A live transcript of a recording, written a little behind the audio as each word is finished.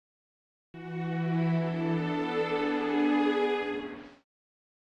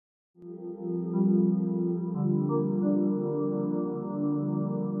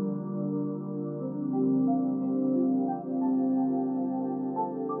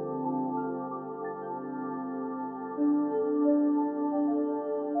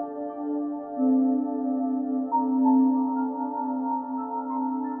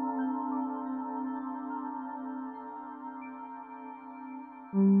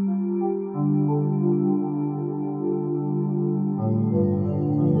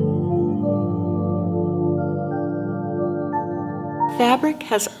Fabric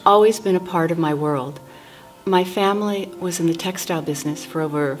has always been a part of my world. My family was in the textile business for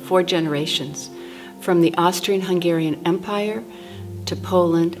over 4 generations, from the Austrian-Hungarian Empire to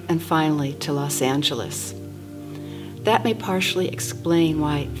Poland and finally to Los Angeles. That may partially explain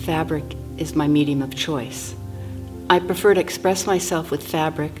why fabric is my medium of choice. I prefer to express myself with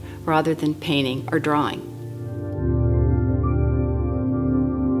fabric rather than painting or drawing.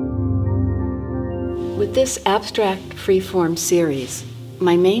 With this abstract freeform series,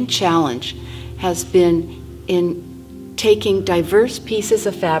 my main challenge has been in taking diverse pieces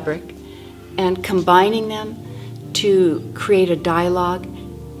of fabric and combining them to create a dialogue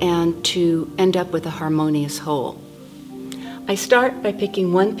and to end up with a harmonious whole. I start by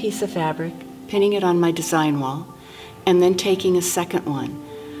picking one piece of fabric, pinning it on my design wall, and then taking a second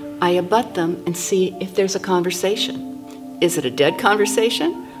one. I abut them and see if there's a conversation. Is it a dead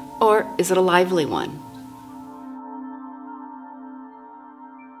conversation or is it a lively one?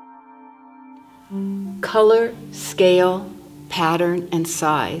 Color, scale, pattern, and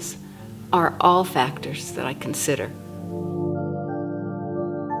size are all factors that I consider.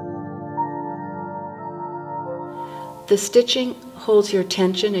 The stitching holds your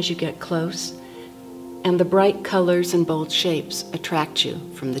attention as you get close, and the bright colors and bold shapes attract you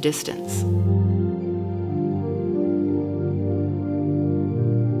from the distance.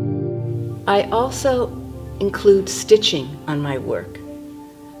 I also include stitching on my work,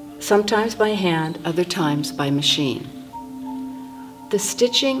 sometimes by hand, other times by machine. The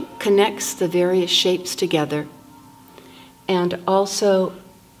stitching connects the various shapes together, and also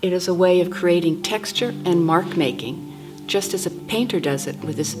it is a way of creating texture and mark making, just as a painter does it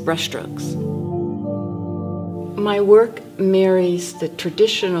with his brushstrokes. My work marries the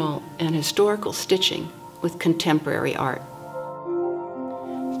traditional and historical stitching with contemporary art.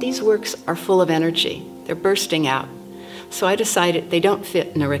 These works are full of energy. They're bursting out. So I decided they don't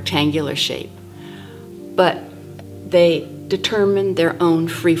fit in a rectangular shape, but they determine their own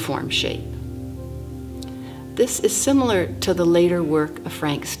freeform shape. This is similar to the later work of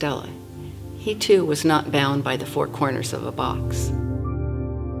Frank Stella. He too was not bound by the 4 corners of a box.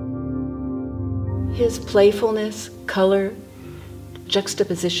 His playfulness, color,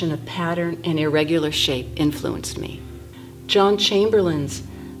 juxtaposition of pattern, and irregular shape influenced me. John Chamberlain's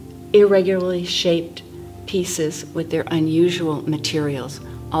irregularly shaped pieces with their unusual materials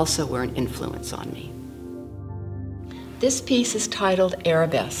also were an influence on me. This piece is titled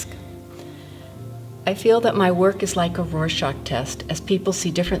Arabesque. I feel that my work is like a Rorschach test, as people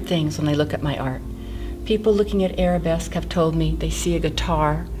see different things when they look at my art. People looking at arabesque have told me they see a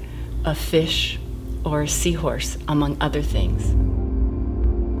guitar, a fish, or a seahorse, among other things.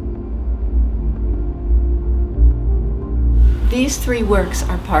 These 3 works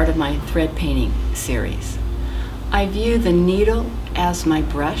are part of my thread painting series. I view the needle as my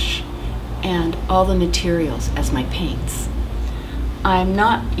brush and all the materials as my paints. I'm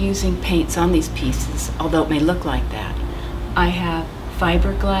not using paints on these pieces, although it may look like that. I have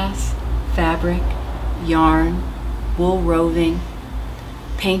fiberglass, fabric, yarn, wool roving,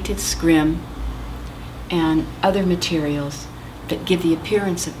 painted scrim, and other materials that give the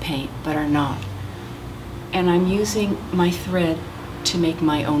appearance of paint but are not. And I'm using my thread to make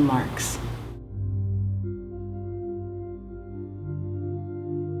my own marks.